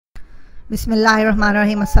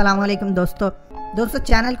बिस्मिल्लाहिर्रहमानिर्रहीम। अस्सलाम वालेकुम दोस्तों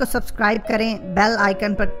चैनल को सब्सक्राइब करें, बेल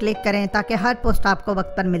आइकन पर क्लिक करें ताकि हर पोस्ट आपको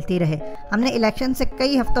वक्त पर मिलती रहे। हमने इलेक्शन से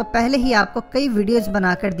कई हफ्तों पहले ही आपको कई वीडियोस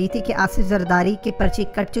बनाकर दी थी कि आसिफ जरदारी की पर्ची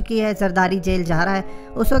कट चुकी है, जरदारी जेल जा रहा है।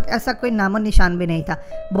 उस वक्त ऐसा कोई नामो निशान भी नहीं था।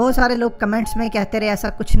 बहुत सारे लोग कमेंट्स में कहते रहे ऐसा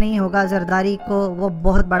कुछ नहीं होगा, जरदारी को वो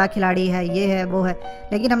बहुत बड़ा खिलाड़ी है, ये है वो है।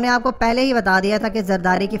 लेकिन हमने आपको पहले ही बता दिया था कि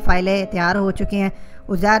जरदारी की फाइलें तैयार हो चुकी हैं।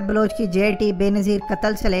 उज़ैर बलोच की जेटी बेनज़ीर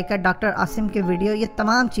कत्ल से लेकर डॉक्टर आसिम की वीडियो, ये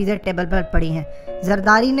तमाम चीज़ें टेबल पर पड़ी हैं।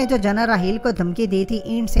 जरदारी ने जो जनरल राहील को धमकी दी थी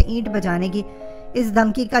ईंट से ईंट बजाने की, इस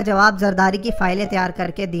धमकी का जवाब जरदारी की फाइलें तैयार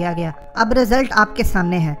करके दिया गया। अब रिजल्ट आपके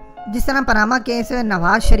सामने है। जिस तरह पनामा केस में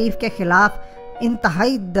नवाज शरीफ के खिलाफ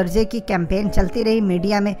इंतहाई दर्जे की कैंपेन चलती रही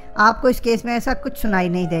मीडिया में, आपको इस केस में ऐसा कुछ सुनाई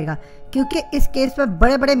नहीं देगा, क्योंकि इस केस में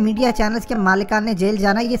बड़े बड़े मीडिया चैनल्स के मालिकान ने जेल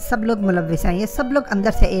जाना, ये सब लोग मुलव्विस हैं। ये सब लोग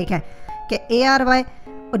अंदर से एक हैं कि ARY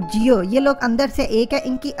और जियो, ये लोग अंदर से एक है।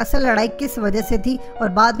 इनकी असल लड़ाई किस वजह से थी और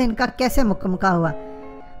बाद में इनका कैसे मुकम्मल हुआ।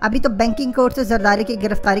 अभी तो बैंकिंग कोर्ट से जरदारी की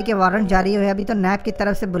गिरफ्तारी के वारंट जारी हुए, अभी तो नैब की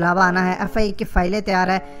तरफ से बुलावा आना है, FIA की फाइलें तैयार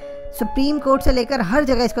है, सुप्रीम कोर्ट से लेकर हर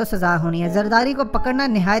जगह इसको सजा होनी है। जरदारी को पकड़ना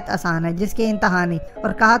निहायत आसान है, जिसकी इंतहा नहीं।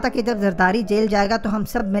 और कहा था कि जब जरदारी जेल जाएगा तो हम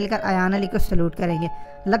सब मिलकर अयान अली को सलूट करेंगे।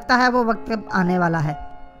 लगता है वो वक्त आने वाला है।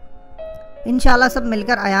 इंशाल्लाह सब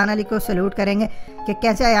मिलकर अयान अली को सलूट करेंगे कि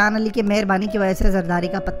कैसे अयान अली की मेहरबानी की वजह से जरदारी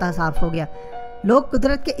का पत्ता साफ हो गया। लोग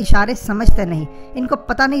कुदरत के इशारे समझते नहीं, इनको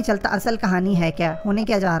पता नहीं चलता असल कहानी है क्या, होने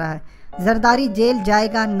क्या जा रहा है। जरदारी जेल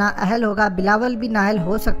जाएगा, नाअहल होगा, बिलावल भी नाअहल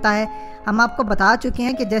हो सकता है। हम आपको बता चुके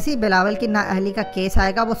हैं कि जैसे ही बिलावल की नाअहली का केस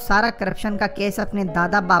आएगा, वो सारा करप्शन का केस अपने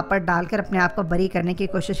दादा बाप पर डालकर अपने आप को बरी करने की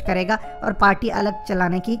कोशिश करेगा और पार्टी अलग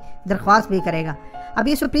चलाने की दरख्वास्त भी करेगा। अब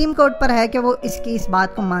ये सुप्रीम कोर्ट पर है कि वो इसकी इस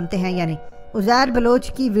बात को मानते हैं या नहीं। उज़ैर बलोच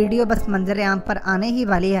की वीडियो बस मंजर आम पर आने ही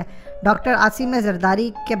वाली है। डॉक्टर आसिम ने जरदारी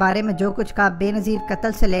के बारे में जो कुछ कहा, बेनज़ीर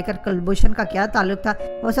कत्ल से लेकर कुलभूषण का क्या ताल्लुक था,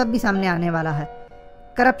 वो सब भी सामने आने वाला है।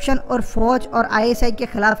 करप्शन और फौज और ISI के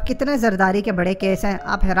खिलाफ कितने जरदारी के बड़े केस हैं,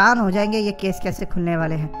 आप हैरान हो जाएंगे ये केस कैसे खुलने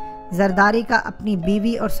वाले हैं। जरदारी का अपनी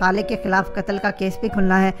बीवी और साले के खिलाफ कत्ल का केस भी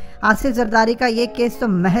खुलना है। आसिफ जरदारी का ये केस तो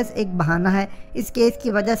महज एक बहाना है। इस केस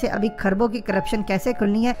की वजह से अभी खरबों की करप्शन कैसे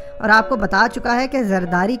खुलनी है, और आपको बता चुका है कि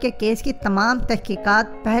जरदारी के केस की तमाम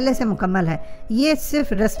तहकीकात पहले से मुकम्मल है। ये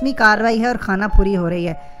सिर्फ रस्मी कार्रवाई है और खाना पूरी हो रही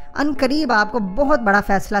है। अनकरीब आपको बहुत बड़ा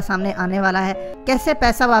फैसला सामने आने वाला है। कैसे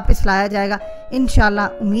पैसा वापस लाया जाएगा, इंशाल्लाह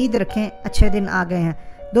उम्मीद रखें अच्छे दिन आ गए हैं।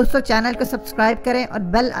 दोस्तों चैनल को सब्सक्राइब करें और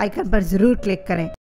बेल आइकन पर ज़रूर क्लिक करें।